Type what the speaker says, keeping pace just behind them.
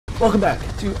Welcome back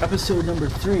to episode number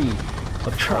 3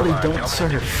 of Charlie Don't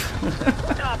Surf.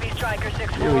 Copy, Striker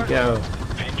 6-4. Here we go.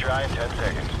 Feet dry in 10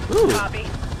 seconds. Ooh, Copy.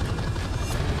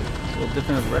 a little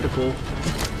different reticle.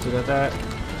 So we got that.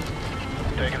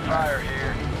 Taking fire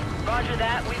here. Roger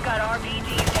that. We've got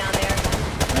RPGs down there.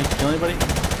 Can I kill anybody? I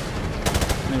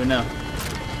don't even know.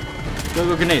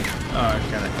 Go grenade. Oh, I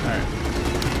got it. Alright.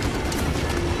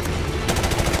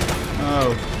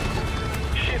 Oh,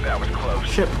 Shit, that was close.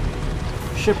 ship.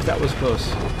 Ship, that was close.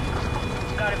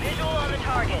 Got a visual on the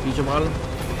target. Need your bottom?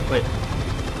 Wait.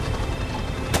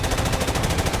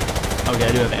 Okay,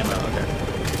 I do have ammo. Okay.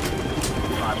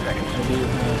 5 seconds. I do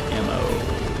have ammo.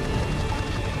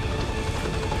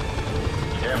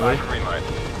 Stand by for green light.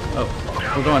 Oh,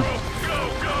 we're going.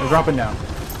 We're dropping down.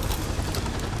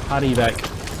 Hot evac.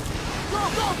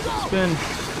 Spin.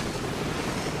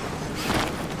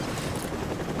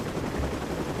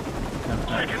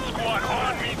 Second squad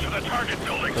on me to the target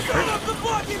building. Shut up the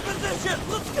blocking position.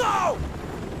 Let's go.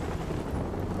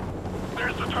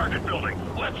 There's the target building.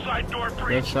 Left side door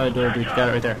breach. Left side door breach. Got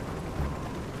it right there.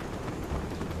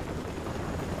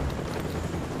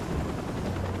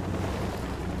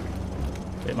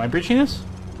 Wait, am I breaching this?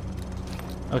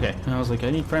 Okay, and I was like,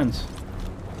 I need friends.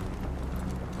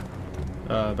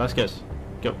 Vasquez,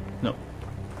 go. No.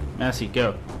 Massey,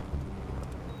 go.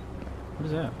 What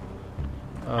is that?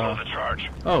 Close the charge.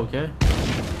 Oh, okay.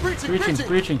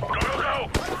 Breaching. Go.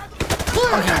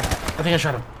 Oh god, I think I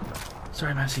shot him.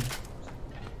 Sorry, Massey.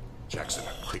 Jackson,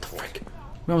 wait for it.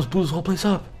 We almost blew this whole place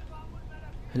up.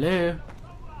 Hello?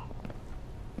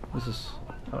 What's this?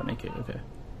 Oh, an AK, okay.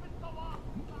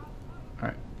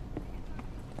 Alright.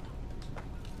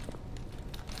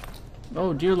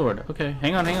 Oh, dear lord. Okay,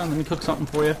 hang on. Let me cook something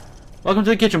for you. Welcome to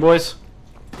the kitchen, boys.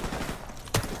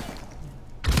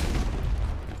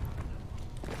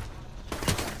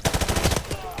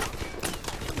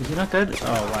 Is he not dead?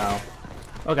 Oh, wow.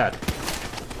 Oh, god.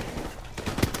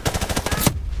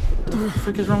 What the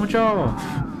frick is wrong with y'all?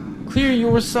 Clear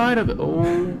your side of it. Oh,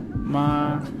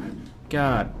 my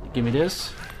god. Give me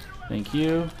this. Thank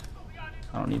you.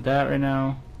 I don't need that right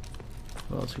now.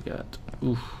 What else we got?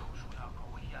 Oof.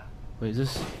 Wait, is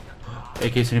this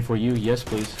AK-74U? Yes,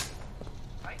 please.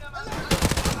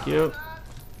 Thank you.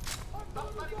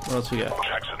 What else we got?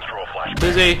 Jackson, throw a flashbang.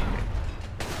 Busy.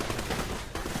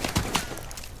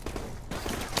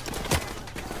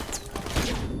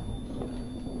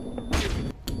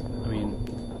 I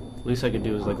mean, least I could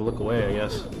do is like look away, I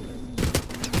guess.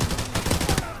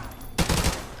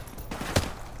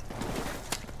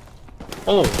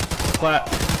 Oh, flat.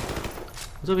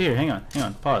 What's over here? Hang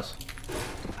on, pause.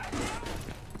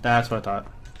 That's what I thought.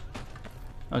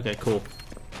 Okay, cool.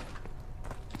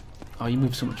 Oh, you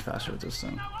move so much faster with this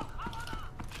thing.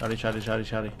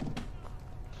 Shotty.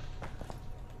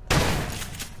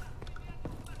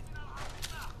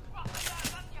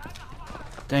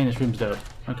 Dang, this room's dope.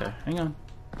 Okay, hang on.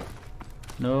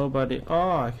 Nobody.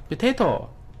 Oh, potato.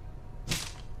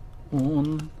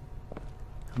 Un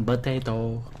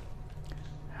potato.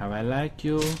 How I like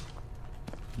you.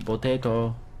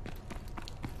 Potato.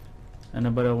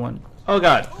 Another one. Oh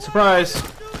god, surprise!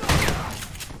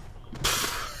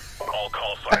 All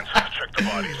call signs. Check the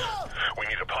bodies. We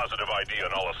need a positive ID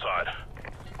on Al-Assad.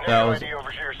 That was. ID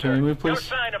over here, Can sir. we move, please? No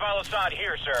sign of Al-Assad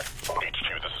here, sir.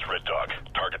 HQ, this is Red Dog.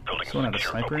 Target building is Someone have a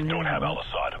secure, but sniper we in don't here? have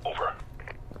Al-Assad. Over.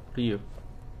 For you.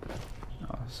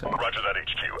 Oh, sorry. Roger that,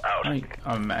 HQ. Out.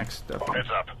 I'm maxed up. Heads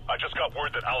up. I just got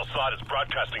word that Al-Assad is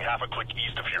broadcasting half a click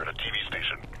east of here at a TV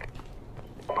station.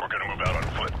 We're gonna move out on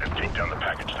foot and take down the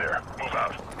package there. Move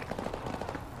out.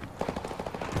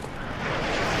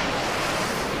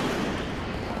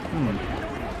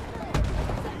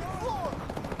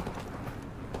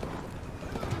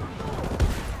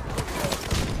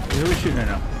 Who are we shooting right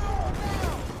now?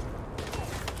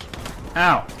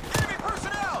 Ow!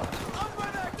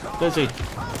 Busy.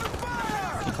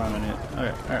 Keep climbing it.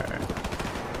 Alright.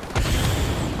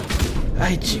 I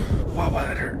hate you. Wow,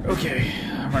 that hurt. Okay.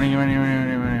 Running.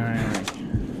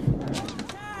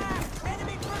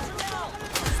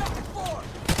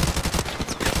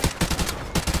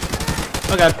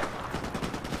 Oh god.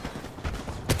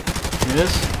 Give me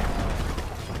this.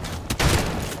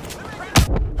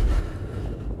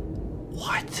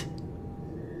 What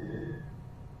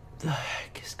the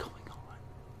heck is going on?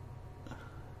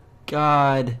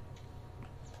 God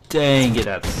dang it,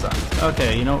 that sucks.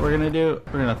 Okay, you know what we're gonna do?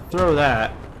 We're gonna throw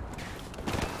that.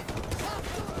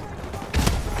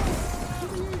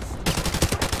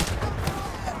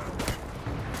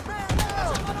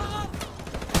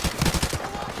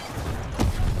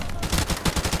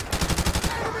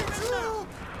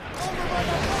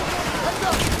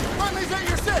 Friendly's at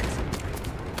your 6!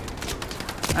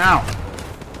 Ow!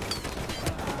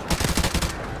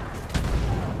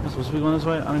 Am I supposed to be going this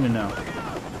way? I don't even know.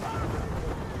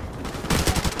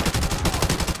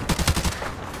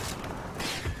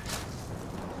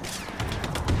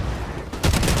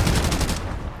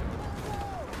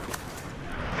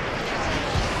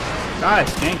 God,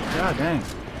 stink. God dang.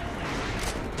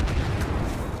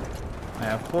 I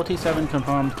have 47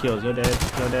 confirmed kills. You're dead.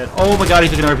 You're dead. Oh my god, he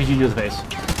took an RPG to the face.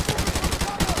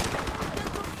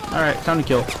 Alright, time to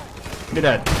kill. You're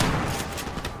dead.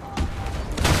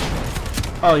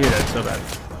 Oh, you're dead. So bad.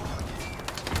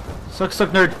 Suck, suck,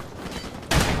 nerd.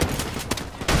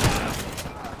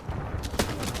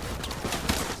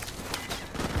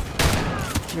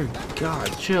 Dear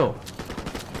God, chill.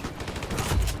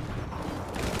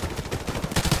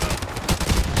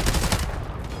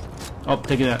 Oh,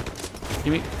 taking that.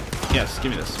 Give me. Yes,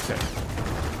 give me this. Okay.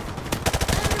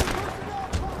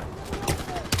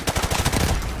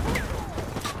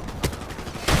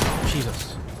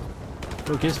 Jesus.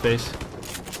 Go get his face.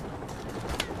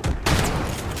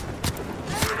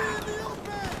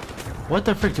 What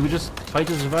the frick? Did we just fight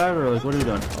to survive, or like what are we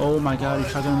doing? Oh my god,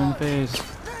 he's chucking him in the face.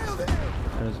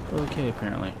 That is okay,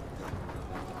 apparently.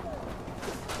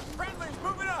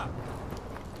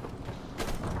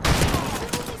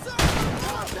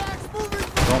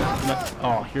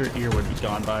 Oh, your ear would be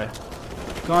gone by.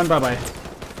 Gone bye-bye.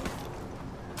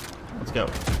 Let's go.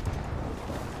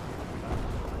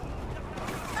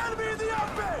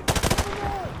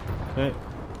 Okay.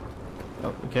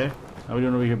 Oh, okay. How are we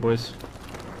doing over here, boys?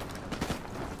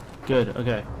 Good,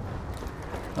 okay.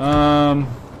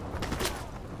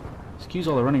 Excuse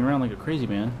all the running around like a crazy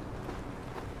man.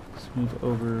 Let's move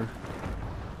over.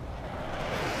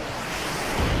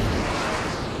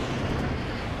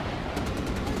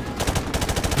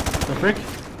 The frick?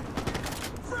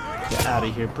 Get out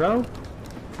of here, bro.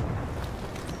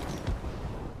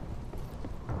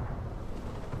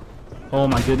 Oh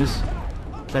my goodness.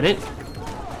 Is that it?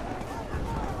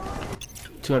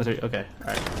 2 out of 3. Okay,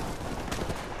 alright.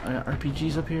 I got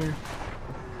RPGs up here.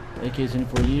 AK's in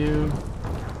for you.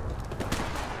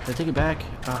 Should I take it back?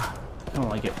 Ah, I don't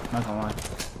like it. Not gonna lie.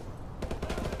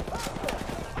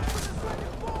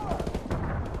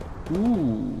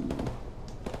 Ooh.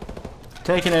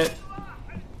 Taking it.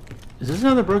 Is this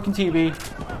another broken TV?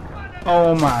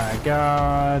 Oh my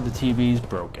god, the TV's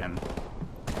broken.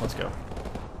 Let's go.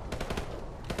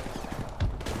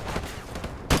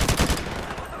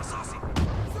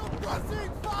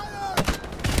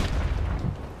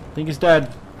 I think he's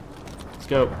dead. Let's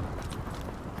go.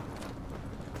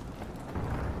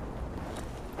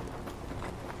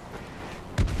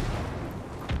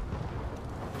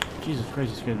 Jesus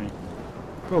Christ, you scared me.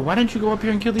 Bro, why didn't you go up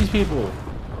here and kill these people?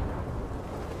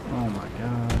 Oh my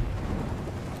god.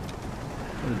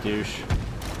 What a douche.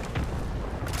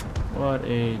 What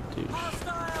a douche.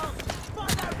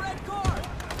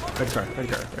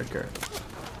 Red car.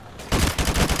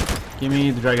 Give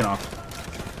me the dragon off.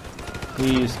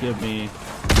 Please give me.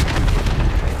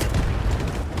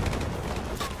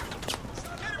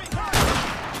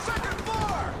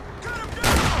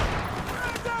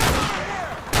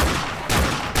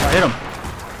 I hit him.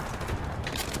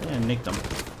 Yeah, nicked him.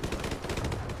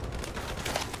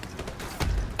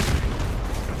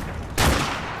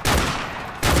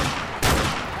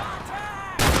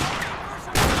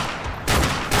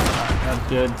 That's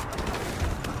good.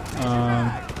 I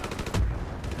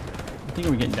think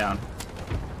we're getting down.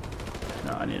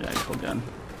 No, I need an actual gun.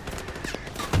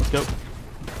 Let's go.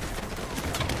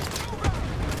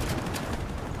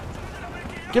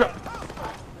 Get up!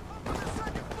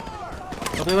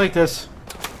 I'll be like this.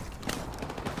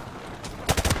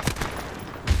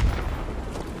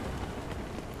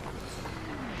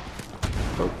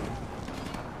 Oh.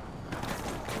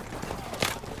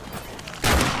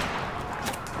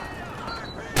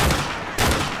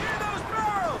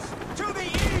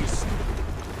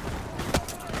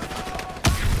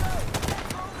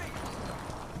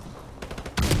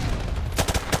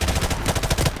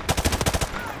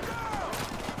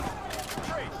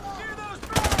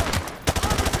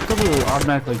 Will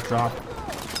automatically drop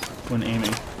when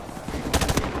aiming.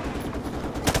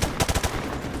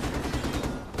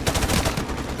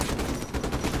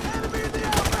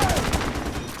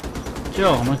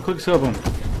 Chill, I'm gonna quick scope him.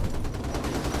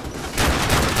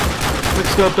 Quick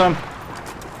scoped him.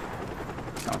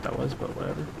 Not what that was, but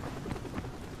whatever.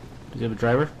 Does he have a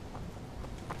driver?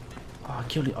 Oh,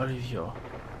 kill the other you.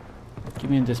 Give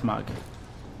me in this mug.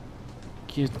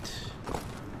 Get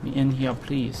me in here,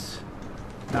 please.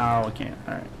 No, I can't.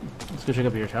 Alright. Let's go check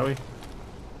up here, shall we?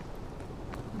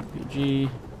 RPG,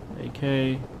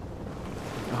 AK.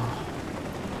 Oh.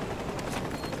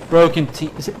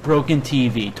 Is it broken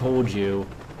TV? Told you.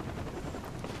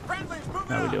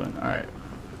 How we doing? Alright.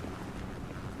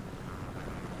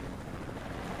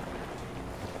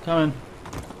 Coming.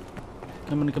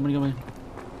 Coming.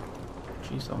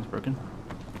 Jeez, that one's broken.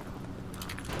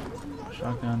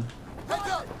 Shotgun.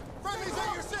 Heads up! Friendly's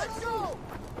at your 6! Go!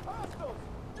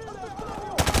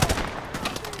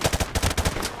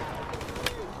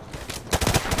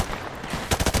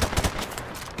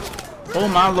 Oh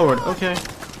my lord, okay.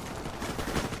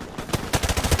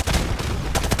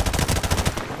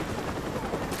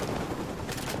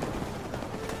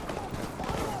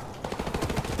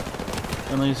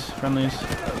 Friendlies.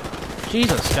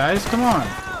 Jesus, guys, come on.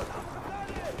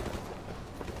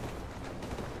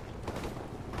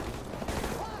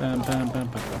 Bam.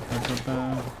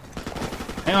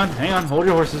 Hang on, hold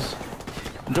your horses.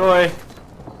 Enjoy.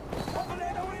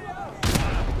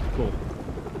 Cool.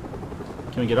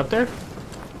 Can we get up there?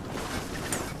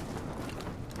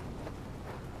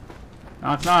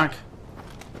 Knock, knock.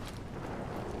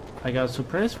 I got a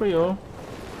surprise for you.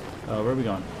 Oh, where are we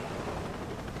going?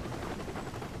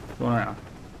 Going around.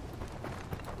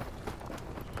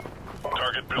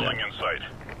 Target building in sight.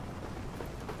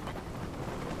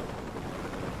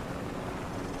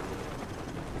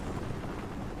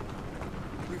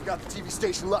 We've got the TV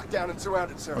station locked down and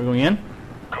surrounded, sir. Are we going in?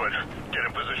 Good. Get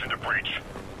in position to breach.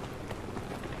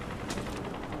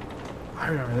 I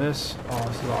remember this. Oh,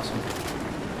 this is awesome. I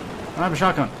don't have a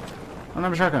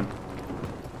shotgun.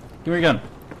 Give me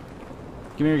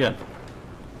your gun.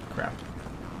 Crap.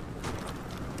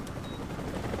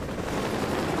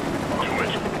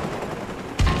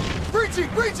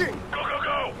 Breaching!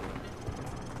 Go!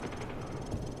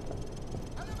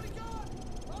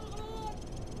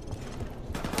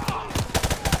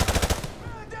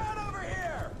 Man down over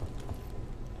here!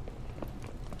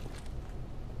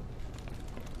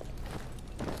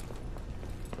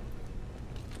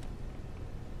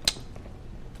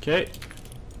 Okay.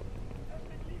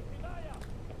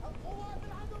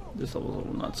 This level's a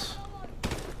little nuts.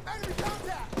 Enemy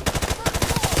contact!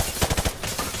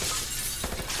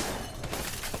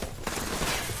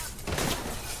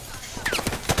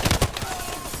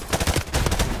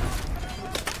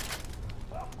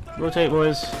 Rotate,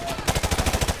 boys.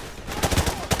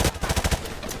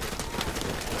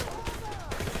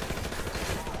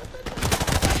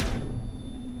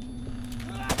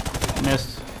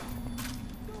 Missed.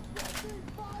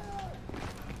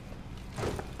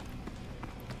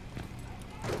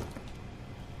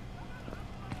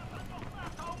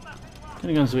 How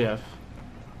many guns do we have?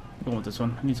 I'm going with this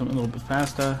one. I need something a little bit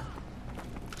faster.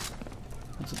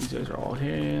 That's what these guys are all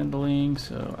handling,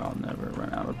 so I'll never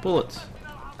run out of bullets.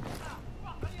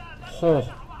 Oh,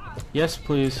 yes,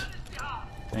 please.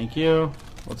 Thank you.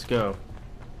 Let's go.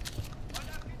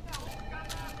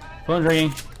 Phone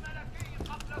ringing.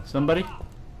 Somebody?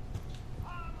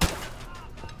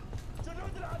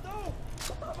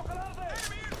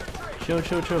 Chill.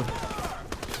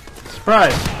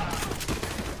 Surprise!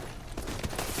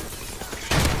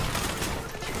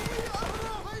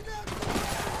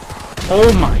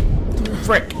 Oh my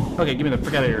frick! Okay, give me the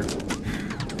frick out of here.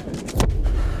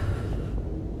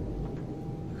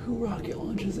 Who rocket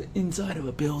launches inside of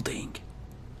a building?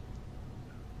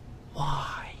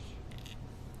 Why?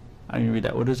 I didn't read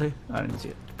that. What did it say? I didn't see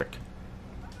it. Frick.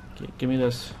 Okay, give me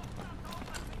this.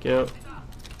 Go.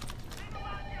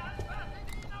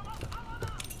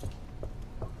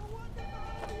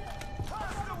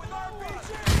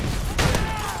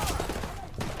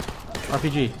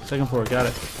 RPG, second floor, got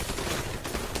it.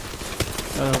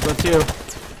 That's you.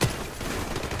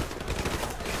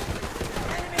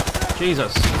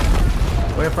 Jesus.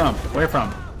 Where from?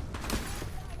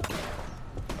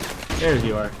 There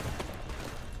you are.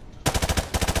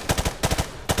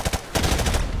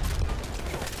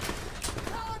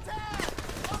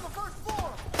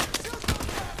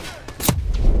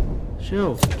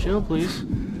 Chill, please.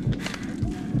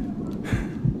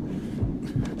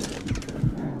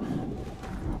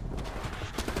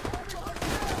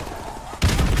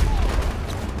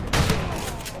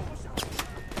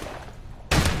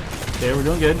 Okay, we're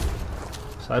doing good.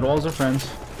 Sidewalls are friends.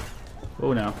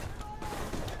 Oh, now.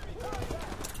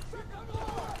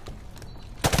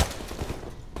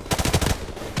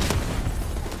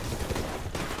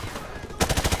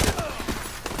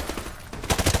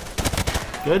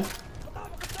 Good.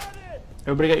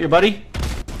 Everybody got your buddy?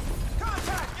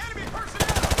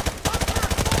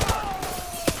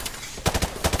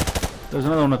 There's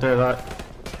another one up there, I thought.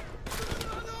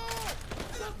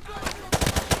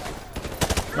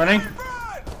 Running?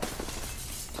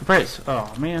 Surprise!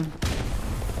 Oh man.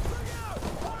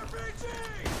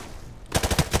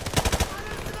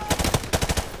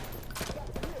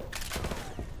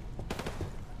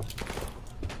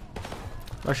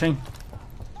 Rushing.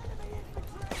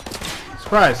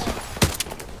 Surprise!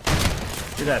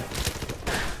 You're dead.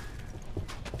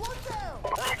 Room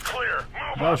clear.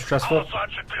 Move That was up. stressful. Al-Assad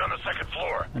should be on the second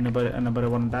floor. Anybody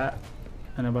wanna die?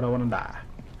 Anybody wanna die?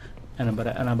 Anybody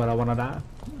wanna die?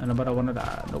 Anybody wanna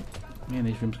die? Nope. Man,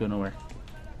 these rooms go nowhere.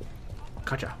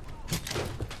 Gotcha.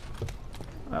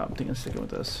 I'm thinking of sticking with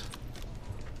this.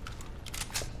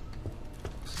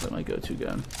 This is my go-to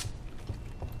gun.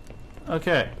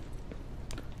 Okay.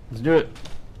 Let's do it.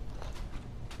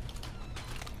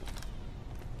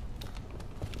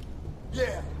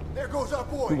 Yeah, there goes our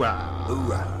boy. Hoorah!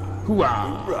 Hoorah.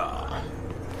 Hoorah! Hoorah.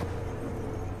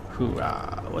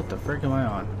 Hoorah! What the frick am I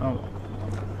on?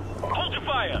 Oh. Hold your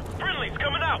fire. Friendly's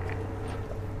coming out.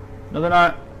 No, they're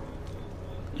not. No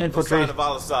sign Infiltrate. of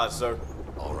Al-Assad, sir.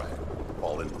 All right,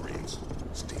 all in Marines.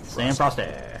 Stay Sam frosty.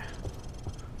 Frosty.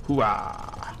 Hoorah!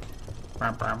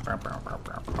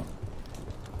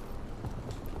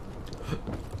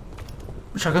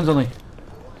 Shotguns only.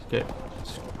 Okay.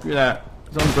 Screw that.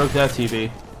 Someone broke that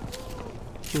TV.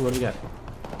 Ooh, what do we got?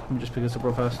 Let me just pick this up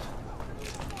real fast.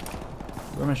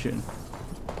 Where am I shooting?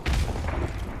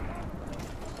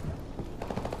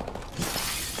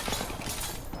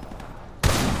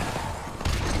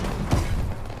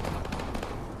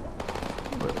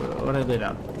 What did I lay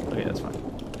down? Okay, that's fine.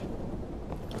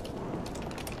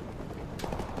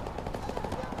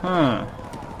 Huh.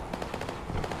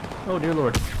 Oh, dear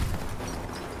lord.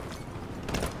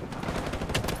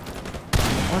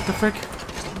 What the frick?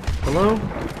 Hello?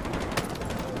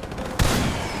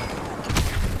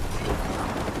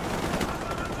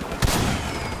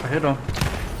 I hit him.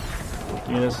 Give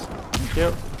me this. Thank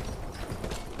you.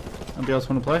 Anybody else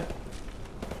want to play?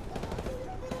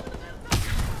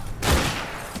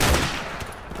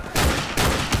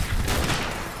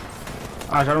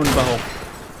 Ah, I shot him in the butthole.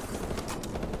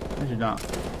 I did not.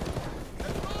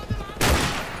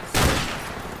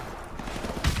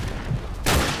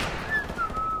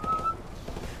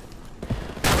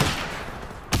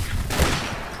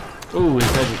 Ooh,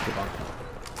 his head just put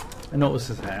off. I know it was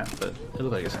his hat, but it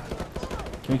looked like his hat.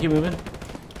 Can we keep moving?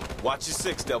 Watch your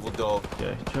six, devil dog.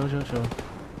 Okay, chill, chill, chill.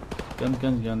 Guns,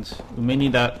 guns, guns. We may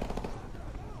need that.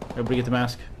 Everybody get the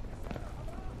mask.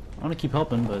 I want to keep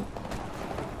helping, but...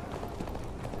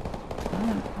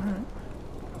 Alright.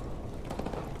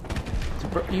 So,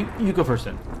 bro, you go first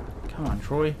then. Come on,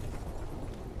 Troy.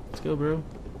 Let's go, bro.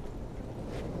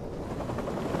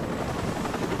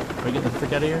 Are we getting the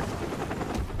frick out of here?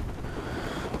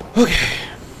 Okay.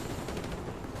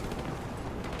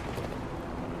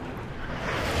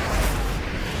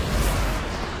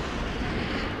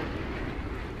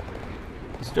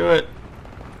 Let's do it.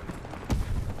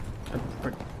 God,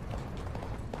 frick.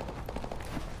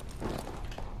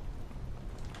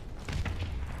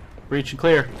 Breach and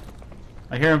clear.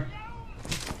 I hear him.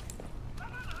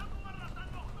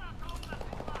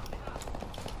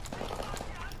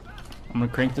 I'm gonna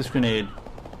crank this grenade.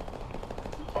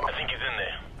 I think he's in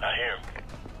there. I hear him.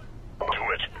 Do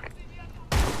it.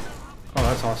 Oh,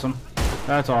 that's awesome.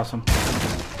 That's awesome.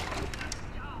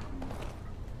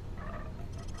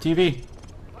 TV.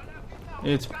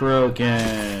 It's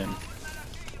broken.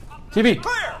 TV.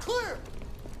 Clear! Clear!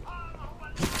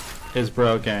 Is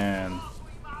broken.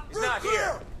 He's not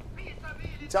here.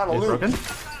 Town Is alert. broken?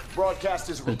 Broadcast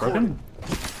is Is recorded. broken?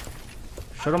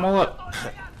 Shut them all up.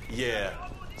 Yeah.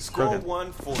 Score Broken.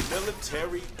 1 for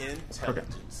military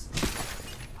intelligence.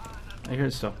 I hear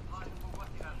it still.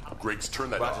 Griggs, turn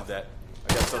that Roger off. that.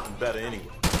 I got something better anyway.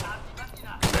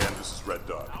 Command, this is Red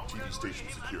Dog. TV station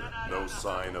secure. No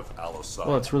sign of Al-Assad.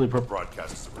 Well, it's really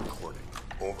Broadcast is a recording.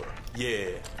 Over. Yeah.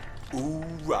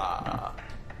 Hoorah.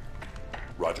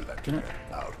 Roger that, Can I- Command.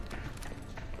 Out.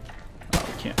 Oh,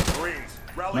 we can't. Marines,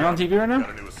 rally Am I on up. TV right now? Got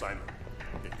a new assignment.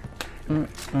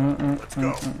 Let's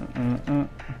go.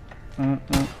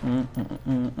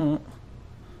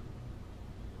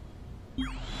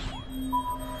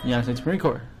 United States Marine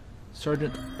Corps.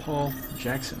 Sergeant Paul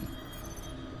Jackson.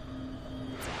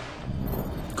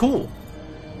 Cool.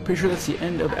 Pretty sure that's the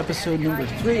end of episode number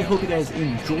 3. Hope you guys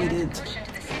enjoyed it.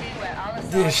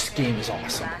 This game is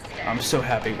awesome. I'm so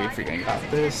happy we're figuring out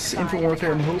this Infinite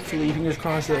Warfare, and hopefully, fingers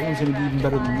crossed, that one's going to be even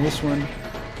better than this one.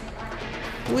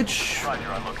 Which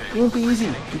won't be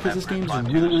easy, because this game is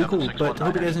really, really cool. But I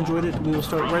hope you guys enjoyed it. We will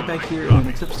start right back here in the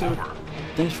next episode.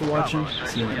 Thanks for watching.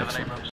 See you in the next one.